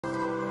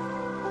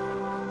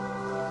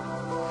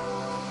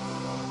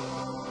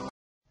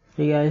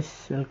Hey guys,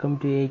 welcome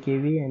to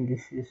EIKV and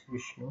this is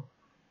Vishnu.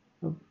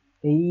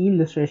 ഈ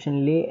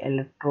ഇല്ലസ്ട്രേഷനിൽ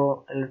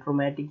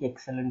electromagnetic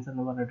excellence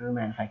എന്ന് പറഞ്ഞിട്ടൊരു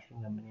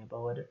manufacturing company. അപ്പോൾ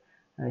അവർ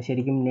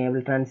ശരിക്കും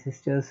നേവൽ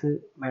ട്രാൻസിസ്റ്റേഴ്സ്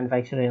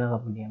മാനുഫാക്ചർ ചെയ്യുന്ന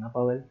കമ്പനിയാണ്.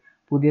 അപ്പോൾ അവർ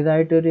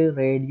പുതിയതായിട്ടൊരു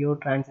radio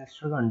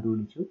transistor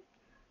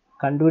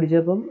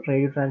കണ്ടുപിടിച്ചപ്പം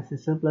radio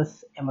transistor plus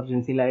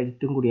emergency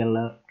ലൈറ്റും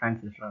കൂടിയുള്ള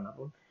ട്രാൻസിസ്റ്ററാണ്.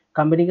 അപ്പം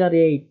കമ്പനിക്ക്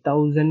അറിയാം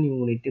 8000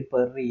 യൂണിറ്റ്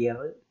പെർ ഇയർ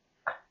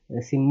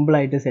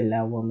സിമ്പിളായിട്ട്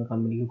സെല്ലാകുമെന്ന്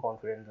കമ്പനിക്ക്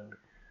കോൺഫിഡൻസ് ഉണ്ട്.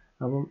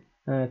 അപ്പം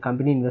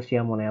കമ്പനി ഇൻവെസ്റ്റ്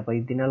ചെയ്യാൻ പോണേ. അപ്പോൾ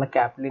ഇതിനുള്ള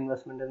ക്യാപിറ്റൽ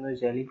ഇൻവെസ്റ്റ്മെൻറ്റ് എന്ന്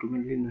വെച്ചാൽ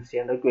എക്യുപ്മെൻറ്റിൽ ഇൻവെസ്റ്റ്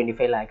ചെയ്യേണ്ടത്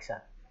 25 lakhs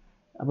ആണ്.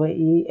 അപ്പോൾ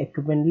ഈ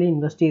എക്യുപ്മെൻറ്റിൽ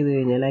ഇൻവെസ്റ്റ് ചെയ്ത്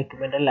കഴിഞ്ഞാൽ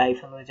എക്യുപ്മെൻറ്റിൻ്റെ ലൈഫ്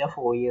എന്ന് വെച്ചാൽ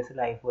 4 years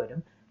ലൈഫ് വരും.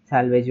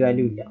 സാൽവേജ്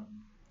വാല്യൂ ഇല്ല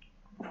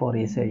 4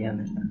 years കഴിയാൻ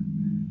നേരത്തെ.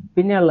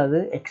 പിന്നെ ഉള്ളത്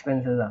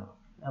എക്സ്പെൻസസ് ആണ്.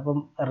 അപ്പം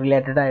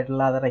റിലേറ്റഡ്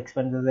ആയിട്ടുള്ള അതർ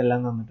എക്സ്പെൻസസ് എല്ലാം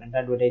തന്നിട്ടുണ്ട്.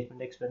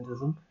 അഡ്വർടൈസ്മെൻറ്റ്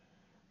എക്സ്പെൻസസും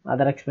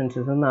അതർ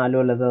എക്സ്പെൻസസും 4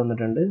 കൊല്ലത്ത്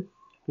തന്നിട്ടുണ്ട്.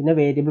 പിന്നെ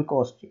വേരിയബിൾ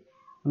കോസ്റ്റ്,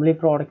 നമ്മൾ ഈ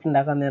പ്രോഡക്റ്റ്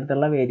ഉണ്ടാക്കാൻ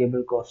നേരത്തുള്ള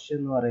വേരിയബിൾ കോസ്റ്റ്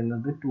എന്ന്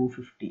പറയുന്നത്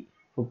 250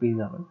 rupees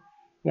ആണ്.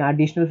 ഈ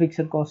അഡീഷണൽ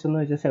ഫിക്സഡ് കോസ്റ്റ് എന്ന്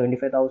വെച്ചാൽ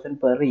 75,000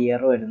 പെർ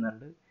ഇയർ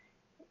വരുന്നുണ്ട്.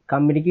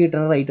 കമ്പനിക്ക്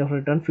കിട്ടുന്ന റേറ്റ് ഓഫ്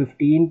റിട്ടേൺ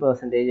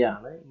 15%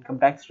 ആണ്. Income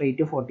tax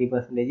rate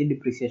 40%,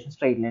 depreciation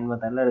straight line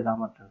മെത്തേഡിൽ എടുക്കാൻ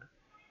പറ്റുന്നുണ്ട്.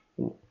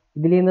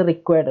 ഇതിൽ നിന്ന്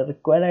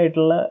റിക്വയർഡ്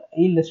ആയിട്ടുള്ള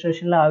ഈ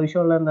ഇല്ലസ്ട്രേഷനിൽ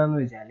ആവശ്യമുള്ളത് എന്താണെന്ന്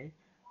വെച്ചാൽ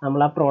നമ്മൾ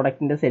ആ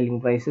പ്രോഡക്റ്റിൻ്റെ സെല്ലിംഗ്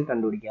പ്രൈസ്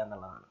കണ്ടുപിടിക്കുക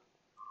എന്നുള്ളതാണ്.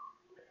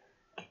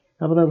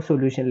 അപ്പോൾ നമുക്ക്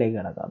സൊല്യൂഷനിലേക്ക്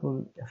കിടക്കാം. അപ്പം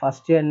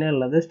ഫസ്റ്റ് തന്നെ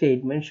ഉള്ളത്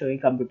statement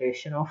showing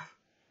computation of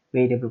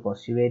variable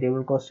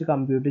cost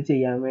compute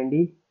ചെയ്യാൻ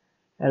വേണ്ടി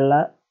ഉള്ള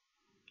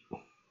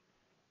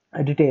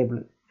ഒരു ടേബിൾ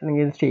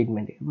അല്ലെങ്കിൽ ഒരു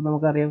സ്റ്റേറ്റ്മെൻറ്റ്. അപ്പോൾ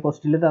നമുക്കറിയാം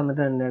കോസ്റ്റിൽ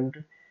തന്നിട്ടുണ്ട്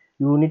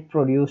യൂണിറ്റ്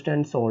പ്രൊഡ്യൂസ്ഡ്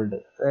ആൻഡ് സോൾഡ്,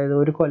 അതായത്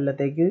ഒരു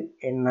കൊല്ലത്തേക്ക്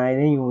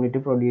 8000 യൂണിറ്റ്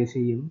പ്രൊഡ്യൂസ്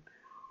ചെയ്യും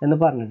എന്ന്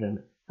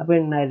പറഞ്ഞിട്ടുണ്ട്. അപ്പോൾ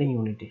 8000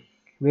 unit,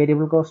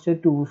 variable cost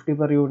 250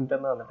 per unit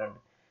എന്ന് തന്നിട്ടുണ്ട്.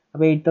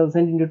 അപ്പോൾ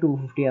 8000 ×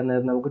 250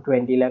 എന്നത് നമുക്ക്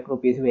 20 lakh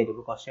rupees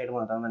വേരിയബിൾ കോസ്റ്റ് ആയിട്ട്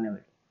മാത്രം തന്നെ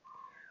വരും.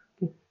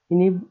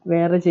 ഇനി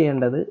വേറെ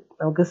ചെയ്യേണ്ടത്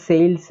നമുക്ക്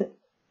സെയിൽസ്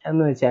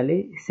എന്ന് വെച്ചാൽ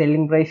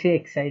സെല്ലിംഗ് പ്രൈസ്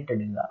എക്സ് ആയിട്ട്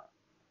എടുക്കുക.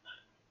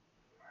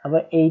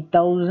 അപ്പോൾ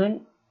 8000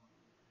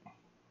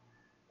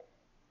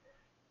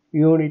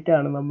 യൂണിറ്റ്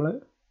ആണ്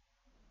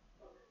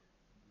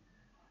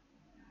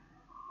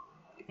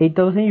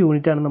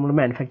നമ്മൾ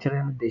മാനുഫാക്ചർ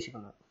ചെയ്യാൻ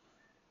ഉദ്ദേശിക്കുന്നത്.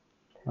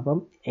 അപ്പം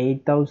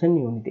 8000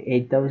 യൂണിറ്റ്,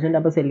 8000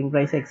 അപ്പോൾ സെല്ലിംഗ്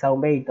പ്രൈസ് എക്സ്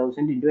ആകുമ്പോൾ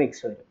 8000 × x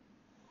വരും.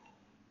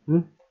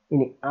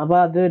 ഇനി അപ്പോൾ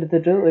അത്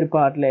എടുത്തിട്ട് ഒരു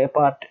പാർട്ട്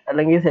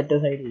അല്ലെങ്കിൽ സെറ്റ്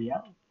സൈഡ്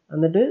ചെയ്യാം.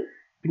 എന്നിട്ട്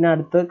പിന്നെ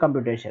അടുത്ത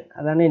കമ്പ്യൂട്ടേഷൻ,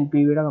 അതാണ്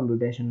NPVയുടെ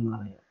കമ്പ്യൂട്ടേഷൻ എന്ന്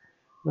പറയുന്നത്.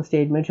 അപ്പോൾ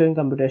statement showing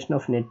computation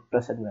of net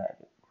present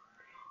value.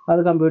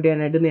 അത് കമ്പ്യൂട്ട്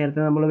ചെയ്യാനായിട്ട്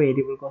നേരത്തെ നമ്മൾ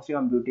വേരിയബിൾ കോസ്റ്റ്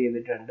കമ്പ്യൂട്ട്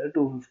ചെയ്തിട്ടുണ്ട്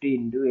 250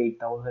 ×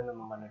 8000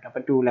 എന്ന് പറഞ്ഞിട്ട്.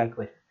 അപ്പോൾ 2 lakh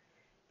വരും.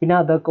 പിന്നെ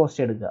അതർ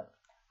കോസ്റ്റ് എടുക്കുക.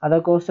 അതർ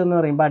കോസ്റ്റ് എന്ന്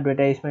പറയുമ്പോൾ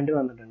അഡ്വർടൈസ്മെൻറ്റ്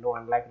വന്നിട്ടുണ്ട്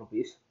 1 lakh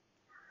rupees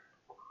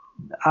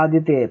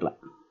ആദ്യത്തെ ഇയറിൽ.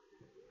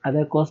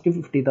 അതർ കോസ്റ്റ്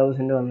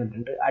 50,000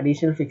 വന്നിട്ടുണ്ട്.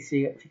 അഡീഷണൽ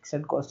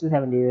ഫിക്സഡ് കോസ്റ്റ്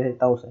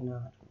 75,000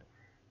 വന്നിട്ടുണ്ട്.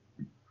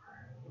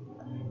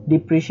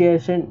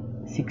 ഡിപ്രീഷിയേഷൻ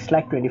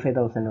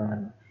 6,25,000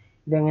 വന്നിട്ടുണ്ട്.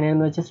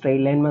 ഇതെങ്ങനെയാണെന്ന് വെച്ചാൽ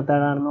സ്ട്രെയിറ്റ് ലൈൻ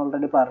മെത്തേഡാണെന്ന്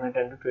ഓൾറെഡി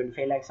പറഞ്ഞിട്ടുണ്ട്.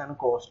 25 lakhs ആണ്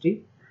കോസ്റ്റ്,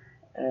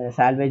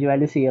 സാൽവേജ്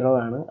വാല്യൂ 0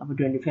 ആണ്. അപ്പോൾ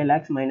 25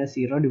 lakhs -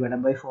 0 /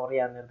 4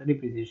 ചെയ്യാൻ നേരത്തെ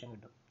ഡിപ്രീസിയേഷൻ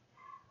കിട്ടും.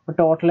 അപ്പോൾ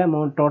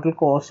ടോട്ടൽ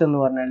കോസ്റ്റ് എന്ന്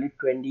പറഞ്ഞാൽ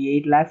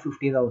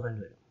 28,50,000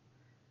 വരും.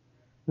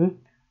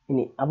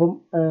 ഇനി അപ്പം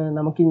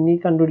നമുക്ക് ഇനി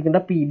കണ്ടുപിടിക്കേണ്ട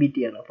PBT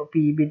ആണ്. അപ്പോൾ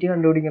PBT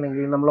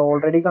കണ്ടുപിടിക്കണമെങ്കിൽ നമ്മൾ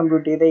ഓൾറെഡി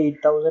കമ്പ്യൂട്ട് ചെയ്ത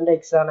 8000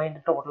 x ആണ്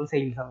അതിൻ്റെ ടോട്ടൽ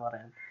സെയിൽസ് എന്ന്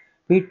പറയുന്നത്.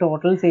 അപ്പോൾ ഈ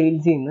ടോട്ടൽ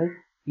സെയിൽസിൽ നിന്ന്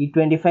ഈ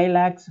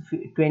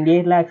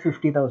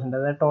 28,50,000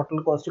 അതായത് ടോട്ടൽ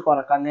കോസ്റ്റ്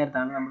കുറക്കാൻ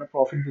നേരത്താണ് നമ്മുടെ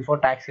പ്രോഫിറ്റ് ബിഫോർ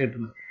ടാക്സ്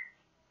കിട്ടുന്നത്.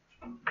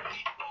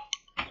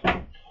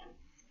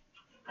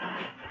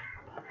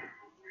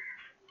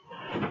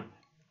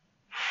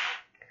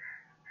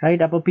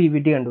 റൈറ്റ്. അപ്പോൾ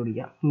PBT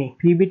കണ്ടുപിടിക്കാം. ഇനി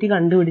PBT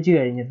കണ്ടുപിടിച്ച്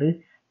കഴിഞ്ഞിട്ട്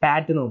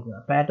പാറ്റ് നോക്കുക.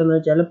 പാറ്റ് എന്ന്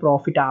വെച്ചാൽ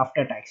പ്രോഫിറ്റ്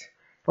ആഫ്റ്റർ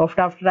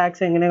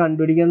ടാക്സ് എങ്ങനെ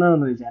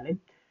കണ്ടുപിടിക്കുന്നതെന്ന് വെച്ചാൽ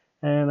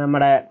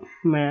നമ്മുടെ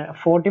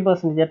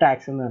 40%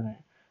 ടാക്സ് എന്ന് പറഞ്ഞാൽ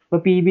ഇപ്പോൾ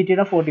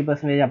PBTയുടെ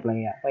 40% അപ്ലൈ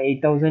ചെയ്യുക. അപ്പോൾ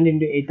 8000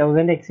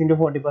 × x ×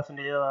 40%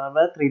 എന്ന്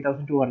പറയുമ്പോൾ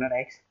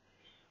 3200x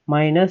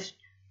മൈനസ്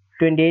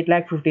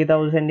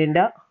 28,50,000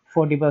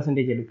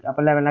 40% എടുക്കുക.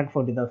 അപ്പോൾ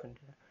 11,40,000.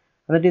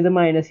 എന്നിട്ട് ഇത്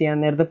മൈനസ് ചെയ്യാൻ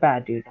നേരത്തെ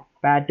പാറ്റ് കിട്ടും.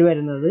 പാറ്റ്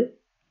വരുന്നത്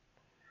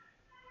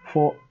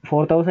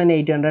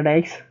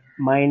 4,800x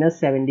മൈനസ്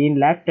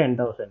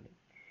 17,10,000.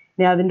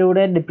 ഇനി അതിൻ്റെ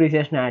കൂടെ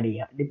ഡിപ്രീസിയേഷൻ ആഡ്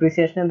ചെയ്യുക.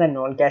 ഡിപ്രീസിയേഷൻ എന്താ,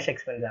 നോൺ ക്യാഷ്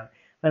എക്സ്പെൻസ് ആണ്.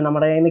 അപ്പോൾ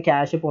നമ്മുടെ കയ്യിൽ നിന്ന്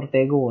ക്യാഷ്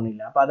പുറത്തേക്ക്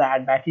പോകുന്നില്ല. അപ്പോൾ അത്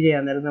ആഡ് ബാക്ക്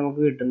ചെയ്യാൻ നേരം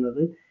നമുക്ക്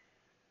കിട്ടുന്നത്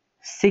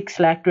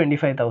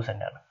 6,25,000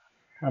 ആണ്.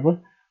 അപ്പോൾ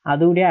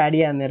അതുകൂടി ആഡ്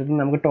ചെയ്യാൻ നേരത്ത്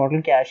നമുക്ക്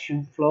ടോട്ടൽ ക്യാഷ്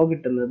ഫ്ലോ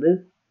കിട്ടുന്നത്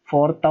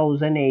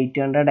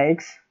 4,800x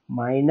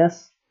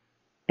മൈനസ്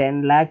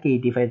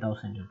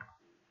 10,85,000 കിട്ടും.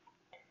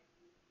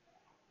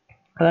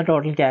 അതാണ്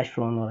ടോട്ടൽ ക്യാഷ്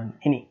ഫ്ലോ എന്ന് പറയുന്നത്.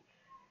 ഇനി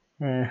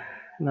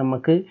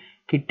നമുക്ക്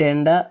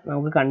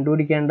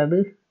കണ്ടുപിടിക്കേണ്ടത്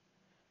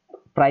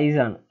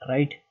പ്രൈസാണ്.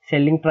 റൈറ്റ്,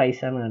 സെല്ലിംഗ്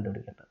പ്രൈസാണ്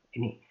കണ്ടുപിടിക്കേണ്ടത്.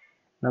 ഇനി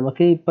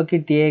നമുക്ക് ഇപ്പോൾ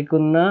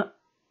കിട്ടിയേക്കുന്ന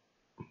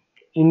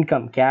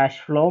income cash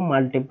flow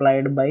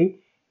multiplied by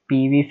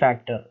PV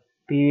factor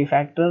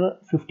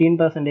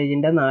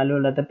 15%-ൻ്റെ 4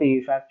 കൊല്ലത്തെ PV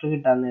ഫാക്ടർ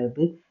കിട്ടാൻ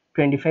നേരത്ത്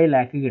 25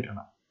 lakh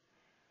കിട്ടണം.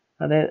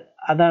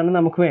 അതാണ്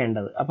നമുക്ക്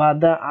വേണ്ടത്. അപ്പോൾ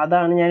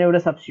അതാണ് ഞാനിവിടെ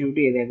സബ്സ്റ്റിറ്റ്യൂട്ട്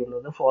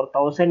ചെയ്തേക്കുന്നത്.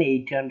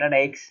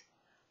 4,800x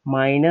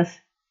മൈനസ്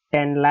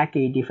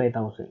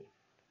 10,85,000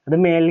 അത്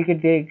മേലിൽ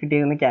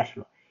കിട്ടിയിരുന്ന ക്യാഷ്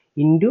ഫ്ലോ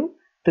ഇൻറ്റു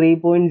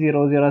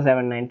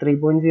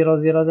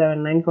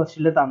 3.0079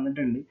 ക്വസ്റ്റിൽ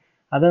തന്നിട്ടുണ്ട്.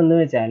 അതെന്ന്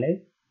വെച്ചാൽ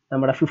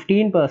നമ്മുടെ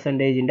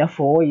 15%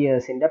 4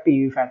 ഇയേഴ്സിൻ്റെ പി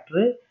വി ഫാക്ടർ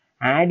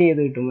ആഡ്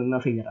ചെയ്ത് കിട്ടുമെന്ന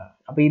ഫിഗറാണ്.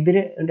 അപ്പോൾ ഇത്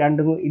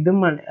രണ്ടും ഇതും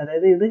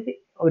അതായത് ഇത്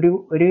ഒരു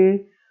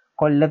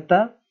കൊല്ലത്തെ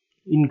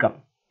ഇൻകം,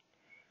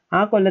 ആ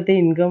കൊല്ലത്തെ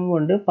ഇൻകം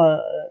കൊണ്ട്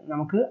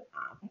നമുക്ക്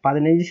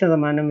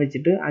 15%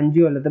 വെച്ചിട്ട് 5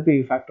 കൊല്ലത്തെ പി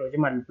വി ഫാക്ടർ വെച്ച്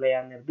മൾട്ടിപ്ലൈ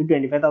ചെയ്യാൻ നേരത്ത്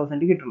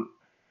 25,000 കിട്ടണം.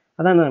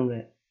 അതാണ്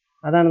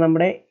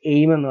നമ്മുടെ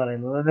എയിം എന്ന്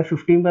പറയുന്നത്. അതായത്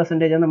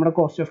 15% നമ്മുടെ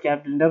കോസ്റ്റ് ഓഫ്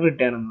ക്യാപിറ്റലിൻ്റെ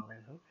റിട്ടേൺ എന്ന്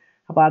പറയുന്നത്.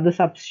 അപ്പോൾ അത്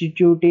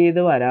സബ്സ്റ്റിറ്റ്യൂട്ട്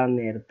ചെയ്ത് വരാൻ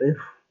നേരത്ത്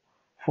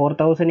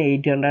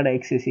 4,800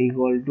 x is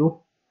equal to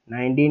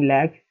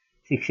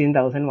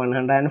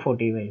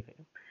 19,16,145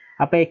 വരും.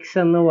 അപ്പോൾ എക്സ്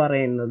എന്ന്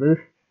പറയുന്നത്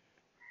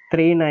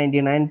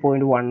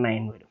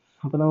 399.19 വരും.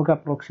 അപ്പോൾ നമുക്ക്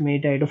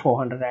അപ്രോക്സിമേറ്റ് ആയിട്ട്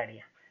 400 ആഡ്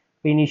ചെയ്യാം.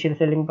 അപ്പോൾ ഇനീഷ്യൽ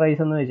സെല്ലിംഗ് പ്രൈസ്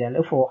എന്ന് വെച്ചാൽ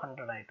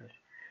 400 ആയിട്ട്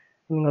വരും.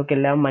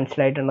 നിങ്ങൾക്കെല്ലാം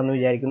മനസ്സിലായിട്ടുണ്ടെന്ന്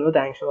വിചാരിക്കുന്നു.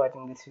 Thanks for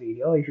watching this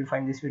video. If you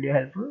find this video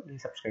helpful,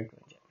 please subscribe to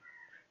my channel.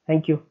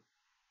 Thank you.